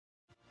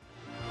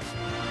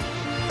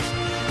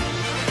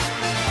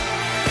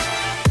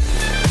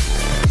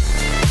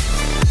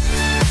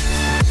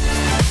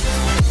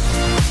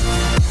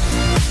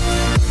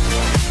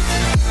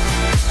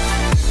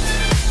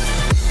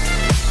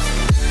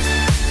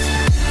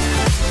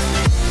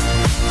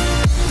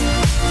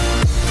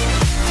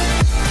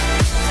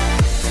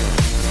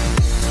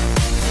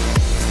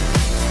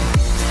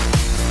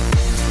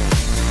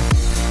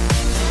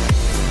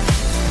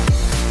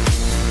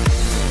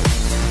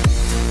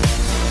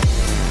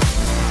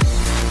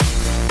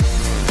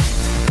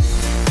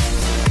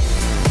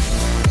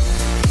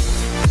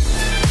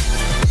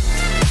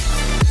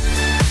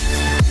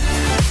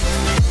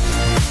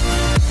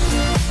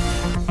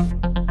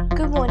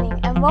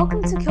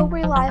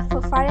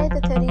for Friday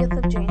the 30th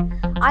of June.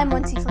 I'm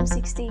Monty from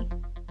 6D.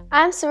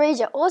 I'm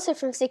Suryaja, also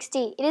from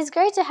 6D. It is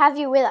great to have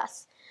you with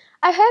us.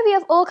 I hope you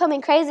have all come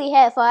in crazy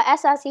hair for our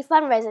SRC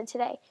fundraiser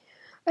today.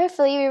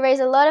 Hopefully we raise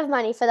a lot of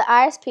money for the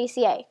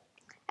RSPCA.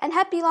 And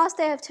happy last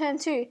day of term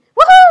 2.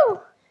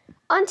 Woohoo!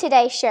 On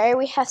today's show,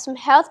 we have some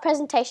health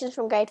presentations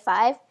from grade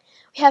 5.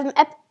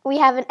 We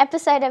have an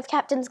episode of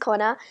Captain's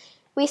Corner.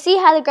 We see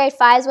how the grade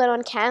 5s went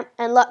on camp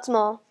and lots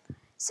more.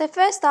 So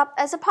first up,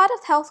 as a part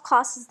of health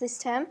classes this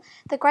term,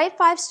 the grade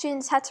 5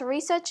 students had to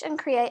research and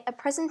create a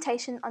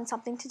presentation on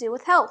something to do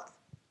with health.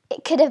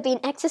 It could have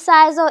been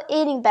exercise or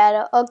eating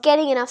better or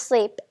getting enough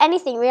sleep,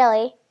 anything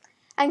really.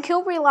 And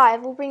Kilberry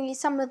Live will bring you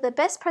some of the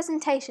best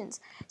presentations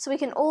so we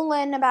can all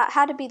learn about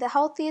how to be the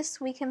healthiest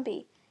we can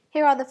be.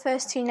 Here are the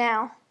first two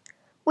now.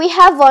 We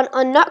have one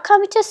on not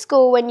coming to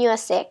school when you are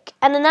sick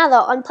and another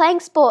on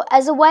playing sport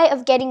as a way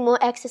of getting more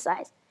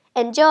exercise.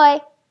 Enjoy!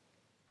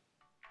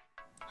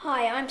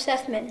 Hi, I'm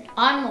Sethman.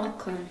 I'm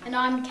Lachlan. And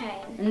I'm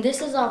Kane. And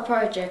this is our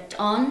project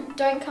on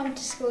Don't come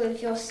to school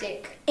if you're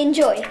sick.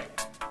 Enjoy!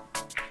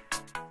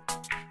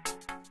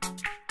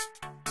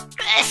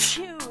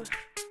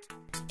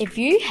 if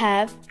you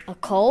have a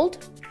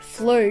cold,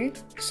 flu,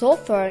 sore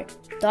throat,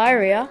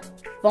 diarrhea,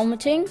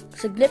 vomiting,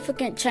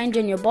 significant change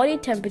in your body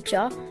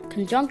temperature,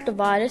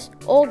 conjunctivitis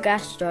or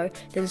gastro,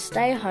 then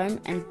stay home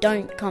and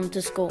don't come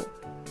to school.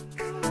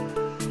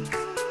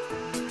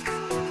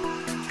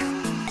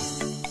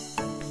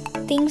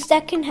 Things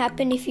that can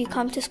happen if you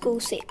come to school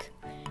sick.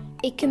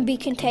 It can be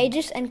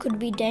contagious and could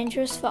be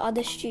dangerous for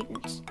other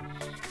students.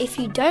 If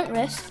you don't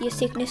rest, your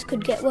sickness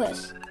could get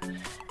worse.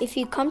 If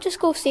you come to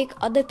school sick,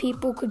 other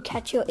people could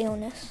catch your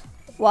illness.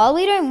 While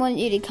we don't want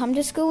you to come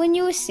to school when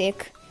you are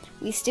sick,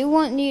 we still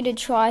want you to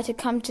try to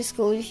come to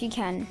school if you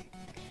can.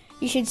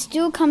 You should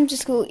still come to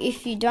school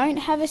if you don't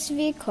have a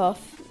severe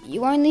cough,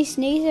 you only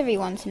sneeze every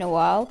once in a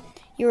while,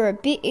 you're a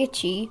bit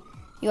itchy,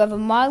 you have a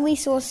mildly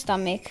sore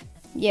stomach,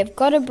 you have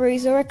got a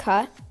bruise or a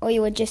cut, or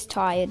you are just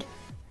tired.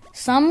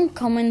 Some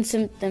common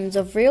symptoms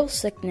of real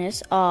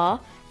sickness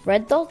are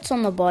red dots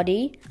on the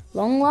body,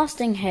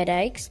 long-lasting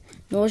headaches,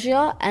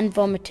 nausea and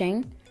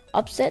vomiting,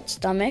 upset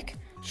stomach,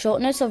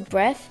 shortness of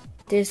breath,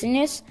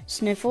 dizziness,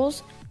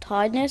 sniffles,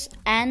 tiredness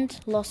and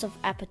loss of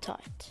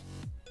appetite.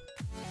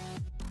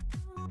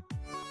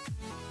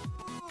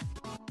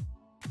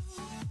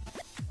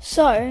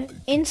 So,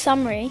 in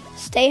summary,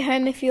 stay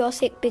home if you are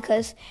sick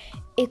because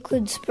it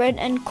could spread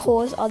and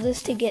cause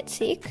others to get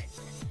sick.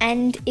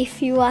 And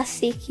if you are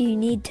sick, you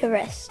need to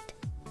rest.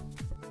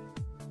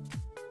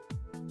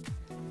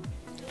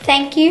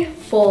 Thank you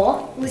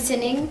For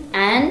listening.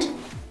 and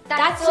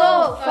That's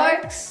all,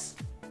 folks.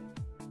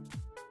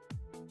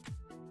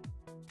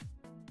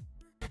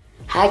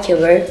 Hi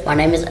Kilberry, my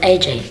name is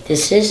AJ.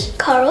 This is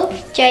Coral,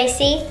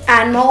 JC,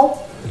 and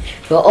Mole.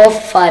 we're all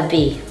for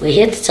 5B. We're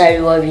here to tell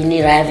you why we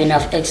need to have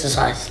enough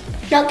exercise.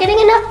 Not getting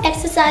enough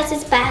exercise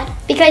is bad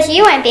because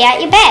you won't be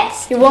at your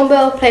best. You won't be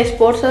able to play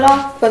sports at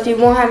all because you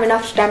won't have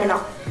enough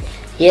stamina.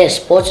 Yes,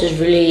 sports is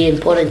really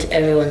important to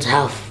everyone's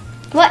health.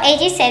 What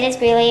AJ said is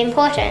really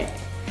important.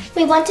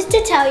 We wanted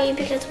to tell you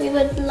because we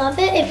would love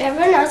it if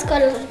everyone else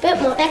got a little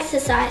bit more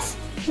exercise,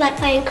 like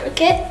playing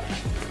cricket,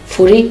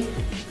 Footy,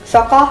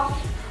 Soccer,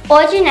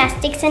 or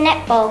gymnastics and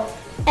netball,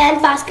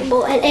 and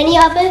basketball, and any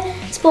other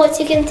sports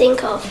you can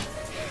think of.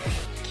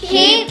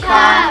 Keep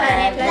calm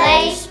and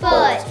play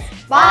sports.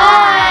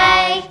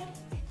 Bye!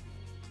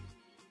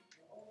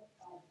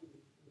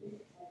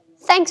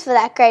 Thanks for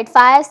that, grade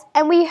 5s,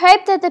 and we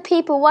hope that the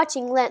people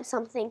watching learnt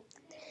something.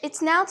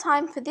 It's now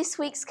time for this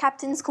week's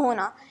Captain's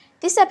Corner.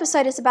 This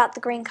episode is about the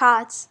green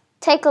cards.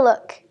 Take a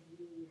look.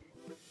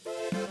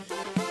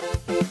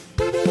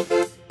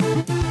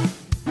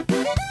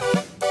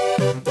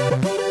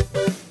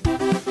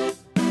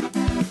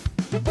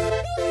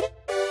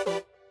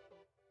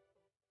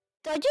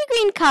 Dodgy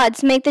green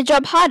cards make the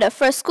job harder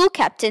for school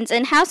captains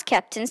and house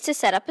captains to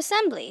set up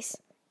assemblies.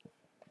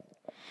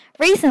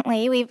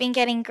 Recently, we've been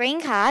getting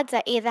green cards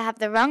that either have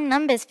the wrong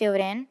numbers filled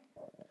in,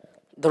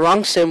 the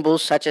wrong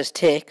symbols such as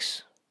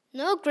ticks,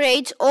 no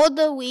grades or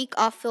the week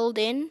are filled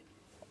in,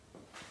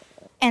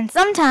 and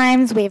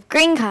sometimes we have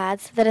green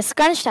cards that are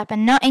scrunched up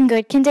and not in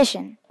good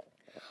condition.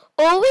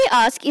 All we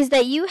ask is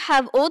that you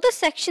have all the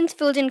sections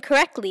filled in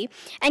correctly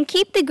and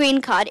keep the green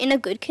card in a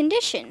good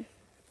condition.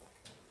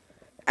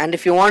 and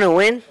if you want to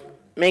win,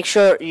 make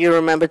sure you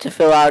remember to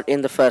fill out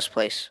in the first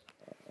place.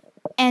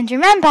 And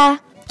remember,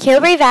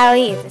 Kilberry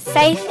Valley is a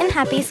safe and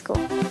happy school.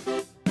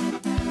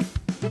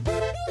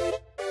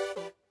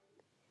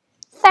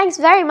 Thanks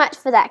very much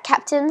for that,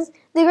 captains.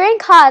 The green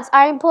cards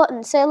are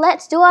important, so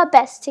let's do our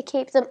best to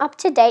keep them up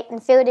to date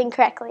and filled in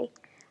correctly.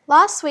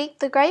 Last week,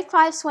 the grade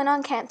 5s went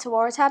on camp to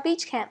Waratah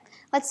Beach Camp.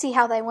 Let's see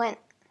how they went.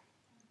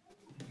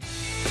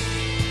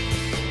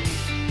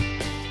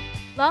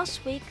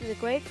 Last week, the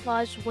grade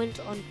 5s went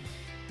on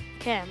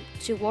camp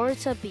to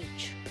Waratah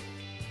Beach.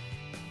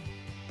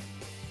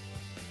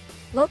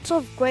 Lots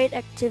of great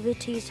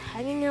activities,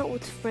 hanging out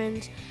with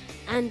friends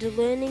and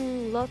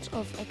learning lots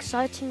of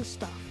exciting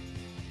stuff.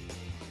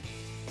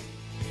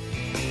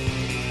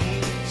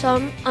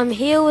 So I'm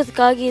here with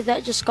Gagi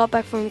that just got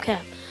back from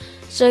camp.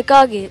 So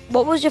Gagi,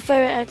 what was your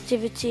favourite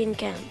activity in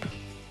camp?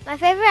 My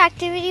favourite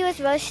activity was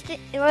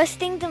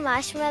roasting the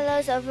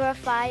marshmallows over a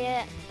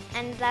fire,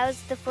 and that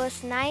was the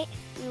first night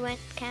we went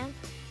to camp.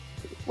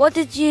 What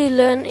did you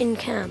learn in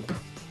camp?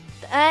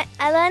 I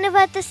learned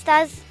about the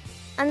stars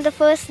on the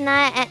first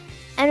night,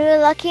 and we were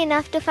lucky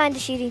enough to find a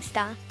shooting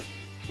star.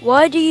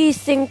 Why do you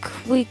think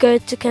we go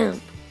to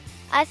camp?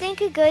 I think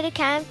we go to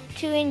camp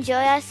to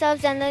enjoy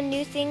ourselves and learn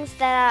new things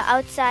that are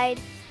outside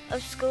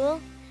of school,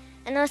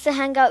 and also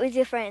hang out with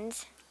your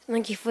friends.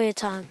 Thank you for your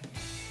time.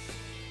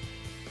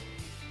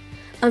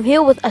 I'm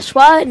here with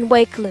Ashwa and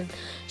Wakelin.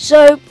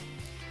 So,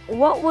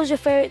 what was your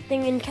favourite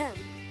thing in camp?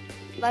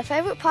 My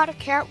favourite part of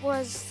camp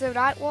was the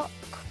night walk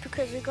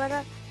because we got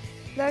to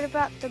learn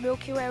about the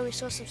Milky Way and we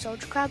saw some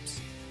soldier crabs.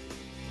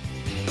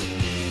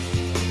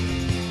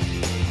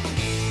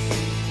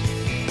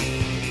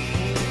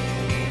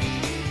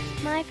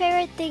 My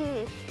favourite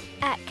thing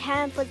at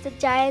camp was the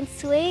giant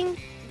swing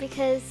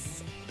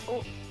because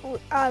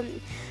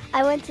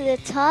I went to the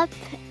top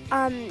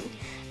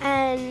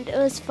and it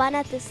was fun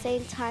at the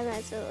same time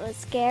as it was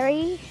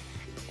scary.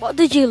 What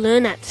did you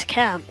learn at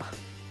camp?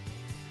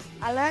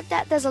 I learned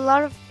that there's a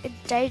lot of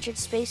endangered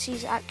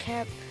species at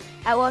camp,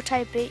 at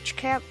Watertown Beach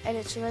Camp, and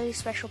it's a really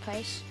special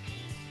place.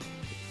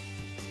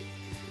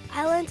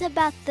 I learned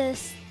about the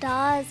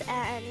stars,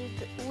 and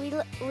we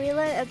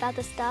learned about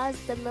the stars,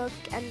 the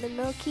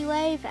Milky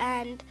Way,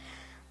 and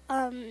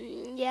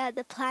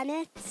the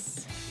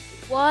planets.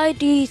 Why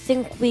do you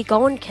think we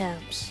go on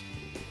camps?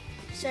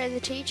 So the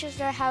teachers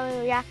know how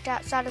we react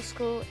outside of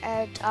school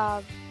and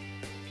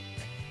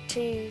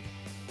to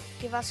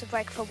give us a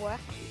break from work.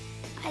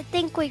 I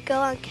think we go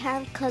on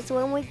camp because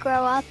when we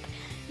grow up,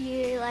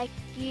 you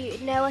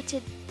know what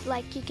to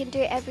you can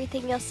do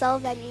everything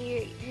yourself, and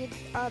you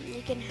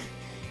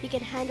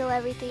can handle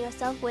everything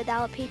yourself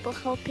without people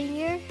helping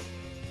you.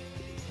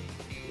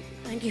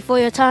 Thank you for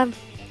your time.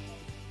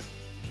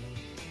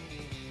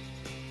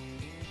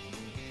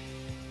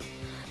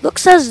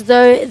 Looks as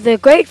though the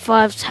grade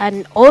 5s had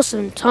an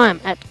awesome time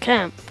at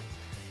camp.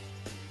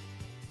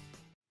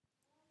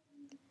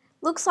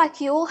 Looks like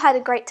you all had a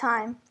great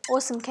time.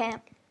 Awesome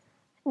camp.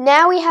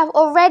 Now we have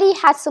already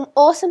had some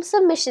awesome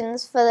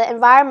submissions for the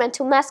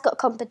environmental mascot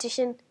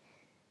competition.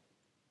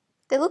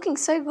 They're looking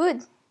so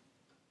good.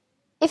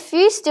 If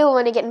you still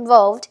want to get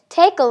involved,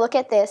 take a look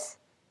at this.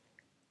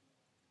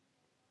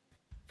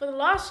 For the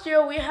last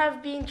year, we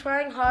have been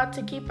trying hard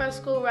to keep our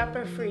school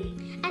wrapper free.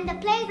 And the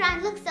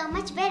playground looks so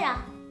much better.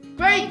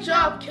 Great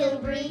job,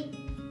 Kilberry!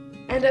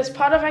 And as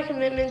part of our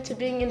commitment to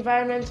being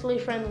environmentally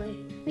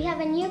friendly, we have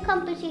a new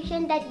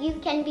competition that you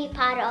can be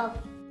part of.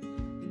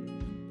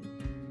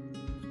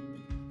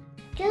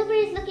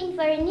 Kilberry is looking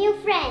for a new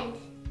friend.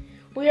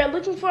 We are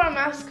looking for a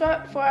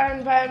mascot for our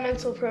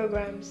environmental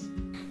programs.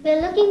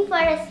 We're looking for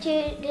a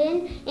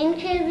student in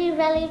Kilberry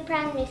Valley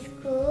Primary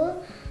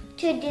School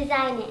to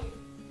design it.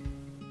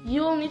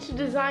 You will need to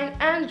design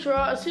and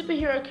draw a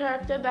superhero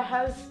character that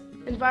has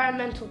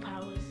environmental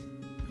powers.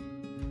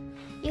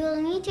 You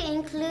will need to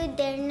include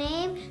their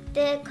name,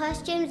 their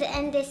costumes,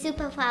 and their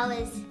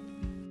superpowers.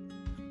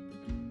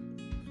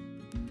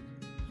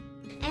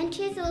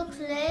 Entries will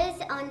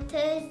close on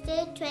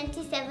Thursday,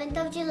 27th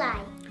of July.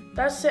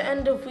 That's the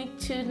end of week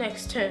 2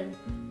 next term.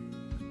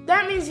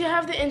 That means you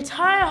have the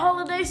entire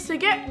holidays to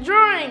get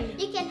drawing.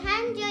 You can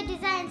hand your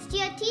designs to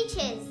your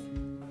teachers.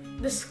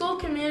 The school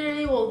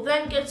community will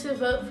then get to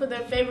vote for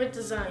their favorite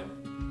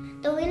design.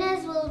 The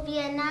winners will be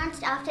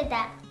announced after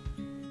that.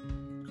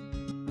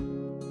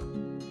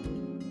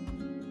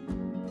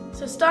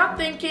 So start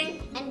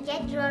thinking and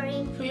get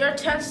drawing for your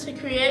chance to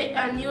create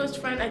our newest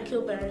friend at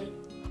Kilberry.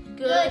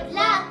 Good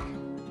luck!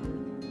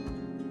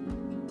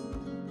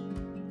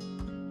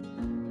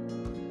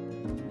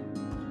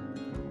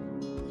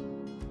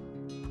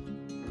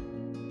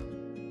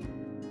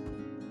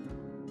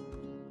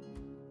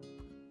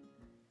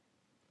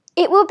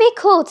 It would be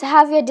cool to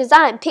have your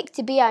design picked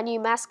to be our new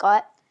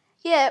mascot.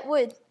 Yeah, it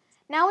would.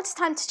 Now it's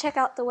time to check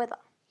out the weather.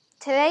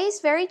 Today is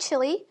very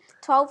chilly,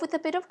 12 with a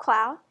bit of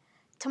cloud.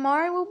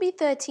 Tomorrow will be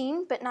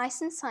 13, but nice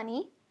and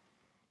sunny.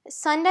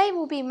 Sunday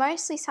will be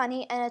mostly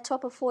sunny and a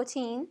top of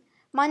 14.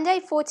 Monday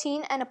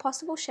 14 and a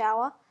possible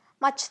shower,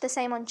 much the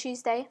same on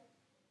Tuesday.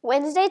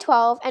 Wednesday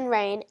 12 and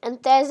rain,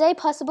 and Thursday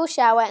possible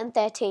shower and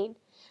 13.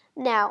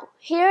 Now,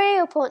 here are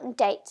your important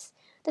dates.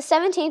 The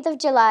 17th of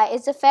July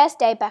is the first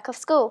day back of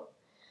school.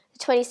 The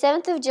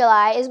 27th of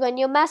July is when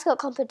your mascot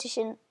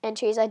competition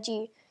entries are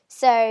due,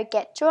 so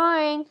get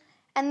drawing.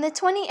 And the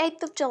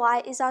 28th of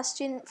July is our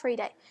student free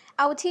day.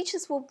 Our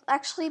teachers will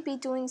actually be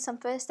doing some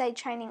first aid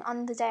training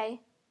on the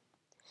day.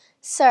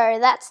 So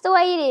that's the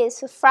way it is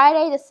for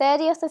Friday the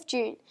 30th of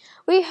June.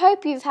 We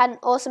hope you've had an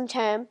awesome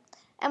term.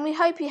 And we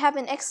hope you have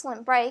an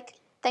excellent break.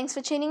 Thanks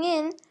for tuning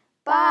in.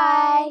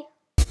 Bye.